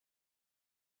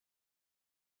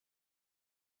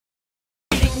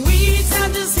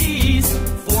disease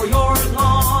for your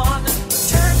lawn.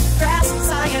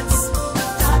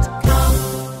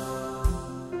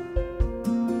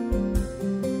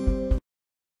 Turfgrassscience.com.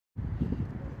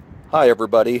 Hi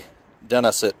everybody,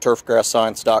 Dennis at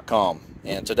Turfgrass.com,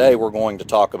 and today we're going to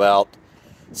talk about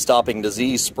stopping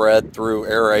disease spread through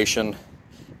aeration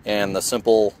and the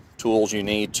simple tools you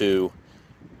need to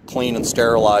clean and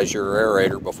sterilize your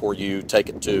aerator before you take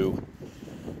it to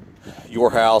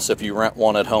your house. If you rent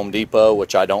one at Home Depot,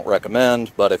 which I don't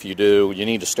recommend, but if you do, you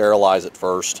need to sterilize it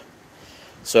first.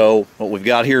 So what we've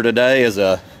got here today is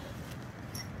an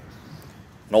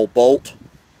old bolt,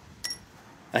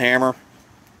 a hammer,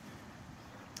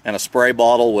 and a spray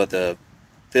bottle with a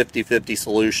 50-50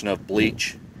 solution of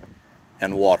bleach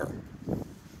and water,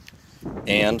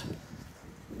 and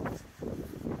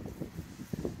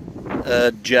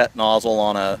a jet nozzle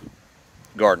on a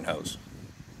garden hose.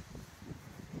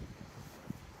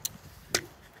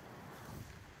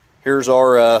 Here's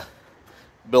our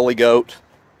Billy Goat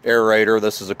aerator.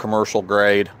 This is a commercial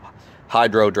grade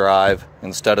hydro drive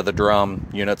instead of the drum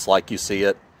units like you see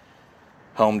at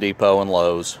Home Depot and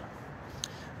Lowe's.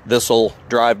 This will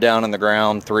drive down in the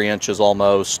ground 3 inches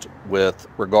almost, with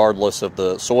regardless of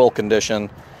the soil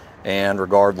condition and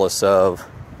regardless of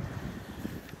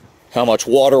how much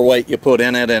water weight you put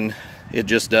in it, and it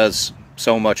just does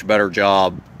so much better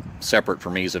job separate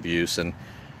from ease of use. And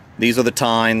these are the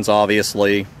tines,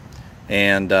 obviously,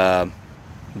 and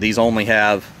these only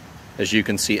have, as you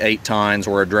can see, 8 tines,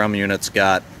 where a drum unit's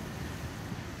got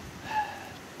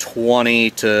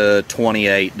 20 to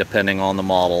 28 depending on the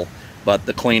model. But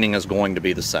the cleaning is going to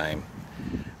be the same.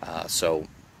 So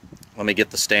let me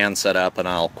get the stand set up and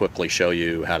I'll quickly show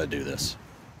you how to do this.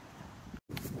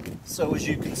 So as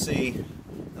you can see,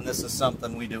 and this is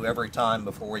something we do every time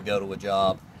before we go to a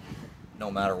job,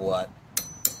 no matter what.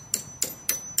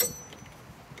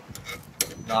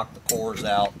 Knock the cores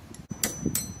out.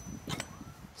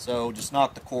 So just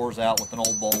knock the cores out with an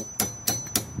old bolt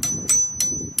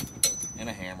and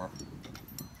a hammer.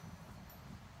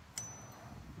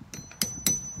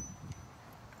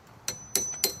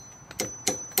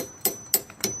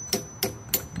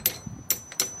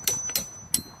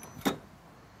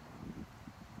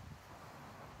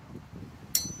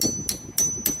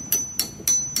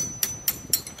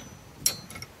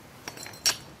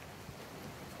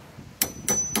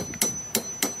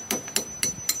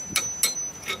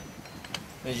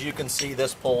 As you can see,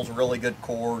 this pulls really good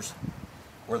cores,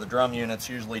 where the drum units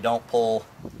usually don't pull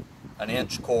an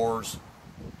inch cores,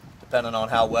 depending on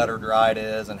how wet or dry it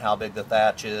is and how big the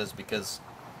thatch is, because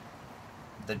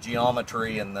the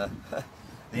geometry and the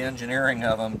engineering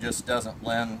of them just doesn't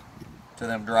lend to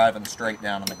them driving straight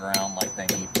down in the ground like they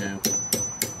need to.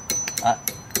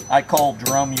 I call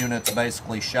drum units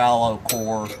basically shallow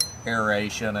core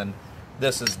aeration, and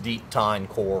this is deep tine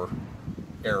core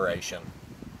aeration.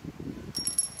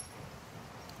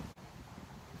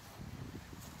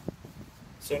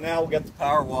 So now we'll get the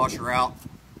power washer out.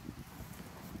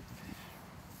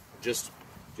 Just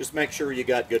make sure you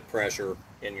got good pressure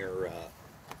in your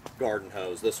garden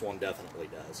hose. This one definitely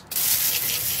does.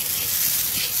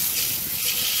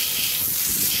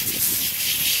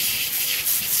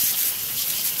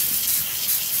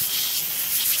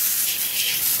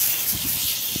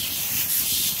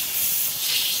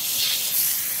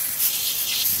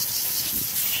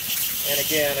 And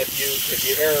again, if you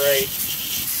aerate,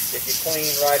 if you clean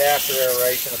right after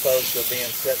aeration, opposed to being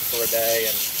sitting for a day,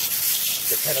 and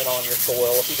depending on your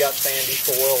soil, if you got sandy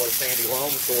soil or sandy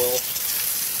loam soil,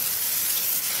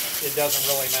 it doesn't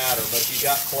really matter. But if you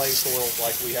got clay soils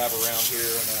like we have around here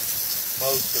in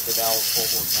most of the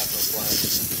Dallas-Fort Worth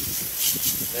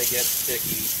Metroplex, they get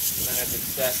sticky. And then if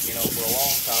it's set, for a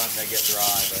long time, they get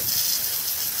dry. But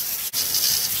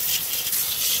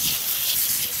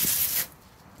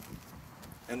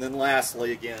and then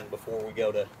lastly, again, before we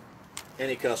go to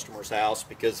any customer's house,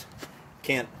 because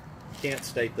can't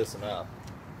state this enough,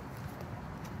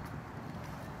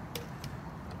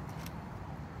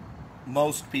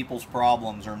 most people's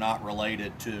problems are not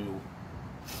related to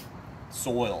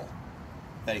soil,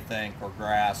 they think, or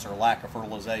grass, or lack of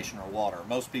fertilization or water.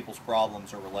 Most people's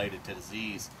problems are related to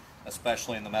disease,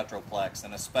 especially in the Metroplex,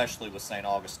 and especially with St.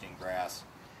 Augustine grass.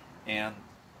 And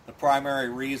the primary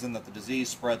reason that the disease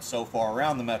spreads so far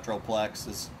around the Metroplex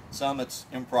is it's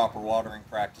improper watering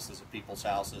practices at people's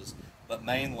houses, but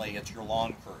mainly it's your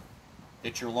lawn crew.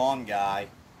 It's your lawn guy.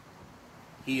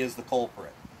 He is the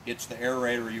culprit. It's the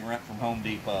aerator you rent from Home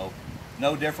Depot.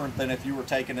 No different than if you were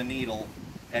taking a needle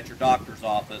at your doctor's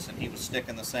office and he was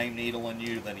sticking the same needle in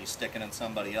you that he's sticking in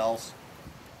somebody else.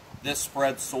 This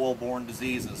spreads soil-borne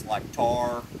diseases like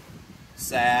tar,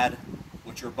 SAD,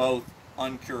 which are both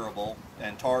uncurable,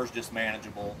 and tar is just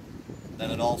manageable.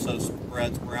 Then it also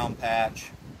spreads brown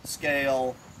patch,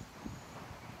 scale,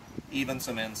 even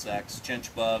some insects,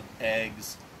 chinch bug,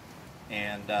 eggs,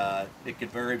 and it could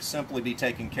very simply be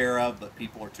taken care of, but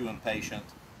people are too impatient.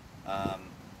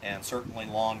 And certainly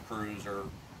lawn crews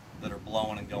that are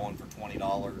blowing and going for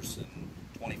 $20 and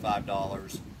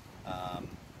 $25,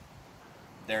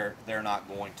 they're not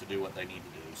going to do what they need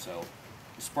to do. So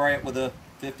you spray it with a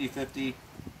 50-50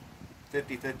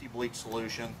 bleach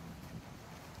solution.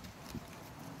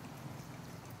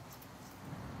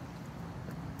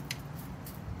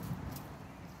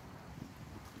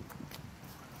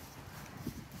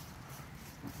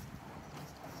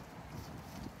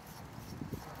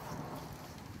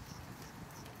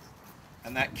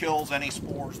 And that kills any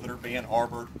spores that are being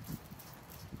harbored,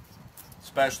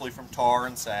 especially from tar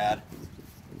and sad,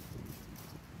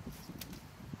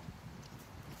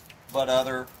 but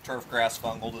other turfgrass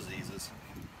fungal diseases.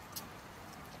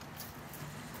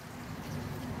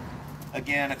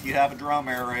 Again, if you have a drum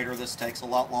aerator, this takes a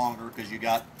lot longer because you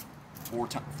got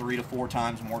 3 to 4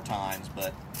 times more tines,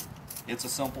 but it's a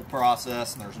simple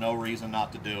process and there's no reason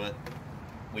not to do it.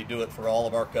 We do it for all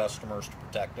of our customers to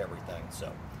protect everything.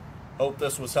 So hope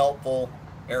this was helpful.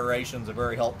 Aeration is a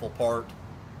very helpful part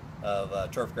of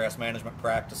turfgrass management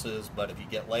practices, but if you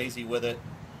get lazy with it,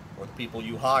 or the people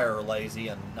you hire are lazy,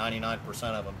 and 99%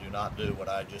 of them do not do what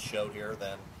I just showed here,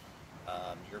 then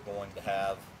you're going to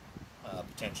have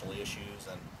potentially issues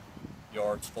and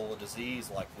yards full of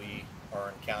disease like we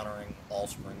are encountering all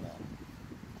spring long.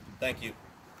 Thank you.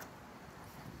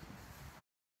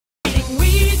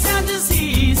 Weeds and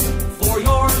disease.